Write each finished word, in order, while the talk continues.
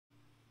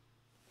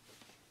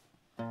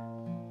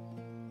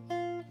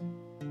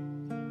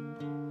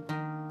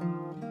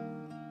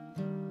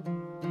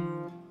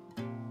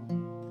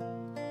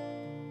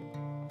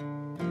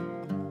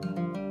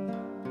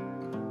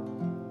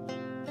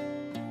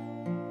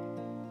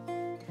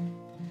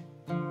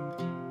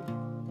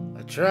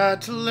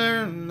Tried to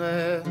learn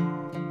that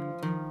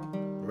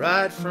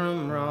right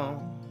from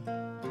wrong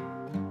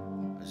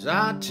as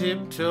I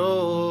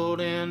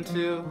tiptoed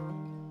into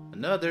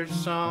another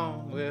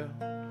song. Well,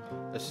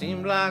 it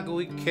seemed like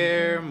we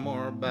care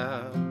more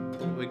about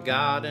what we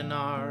got in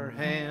our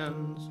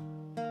hands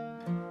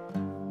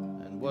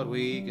and what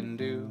we can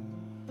do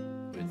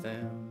with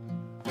them.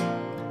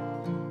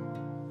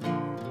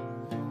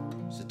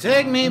 So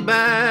take me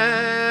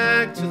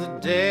back to the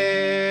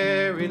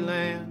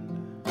Dairyland.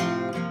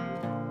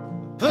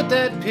 Put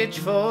that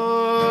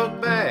pitchfork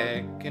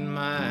back in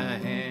my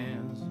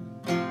hands,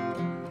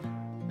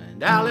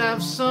 and I'll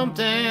have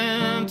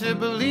something to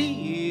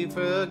believe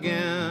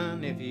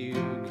again if you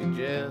could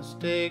just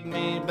take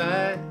me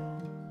back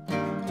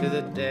to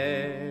the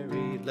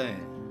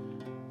Dairyland.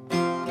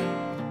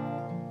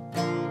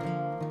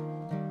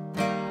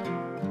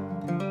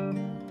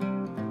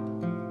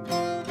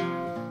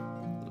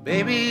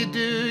 Baby,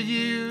 do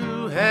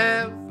you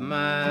have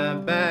my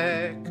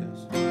back?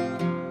 'Cause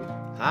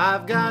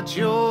I've got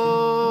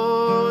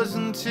yours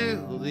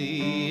until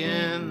the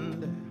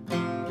end.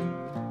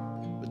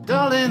 But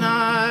darling,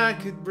 I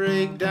could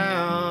break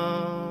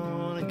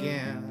down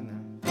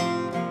again,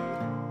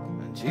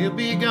 and you'll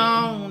be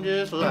gone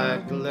just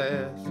like the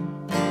last.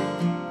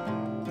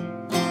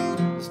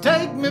 Just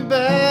take me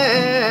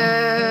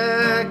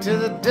back to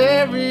the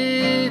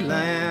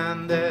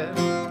Dairyland.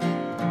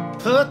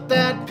 Put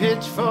that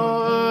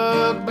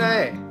pitchfork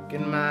back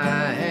in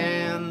my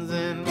hands,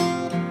 and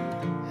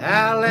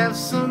I'll have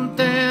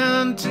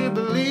something to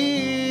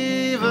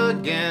believe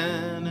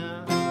again.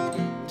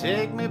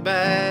 Take me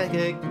back to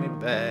the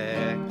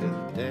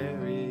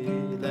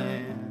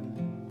Dairyland.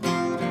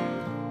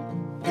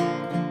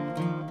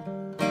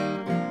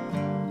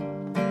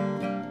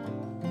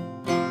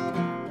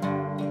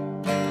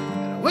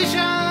 And I wish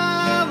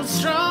I was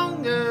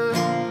stronger,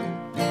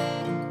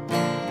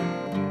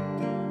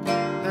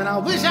 and I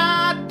wish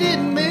I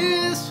didn't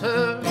miss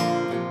her.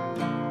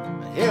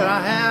 But here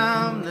I am,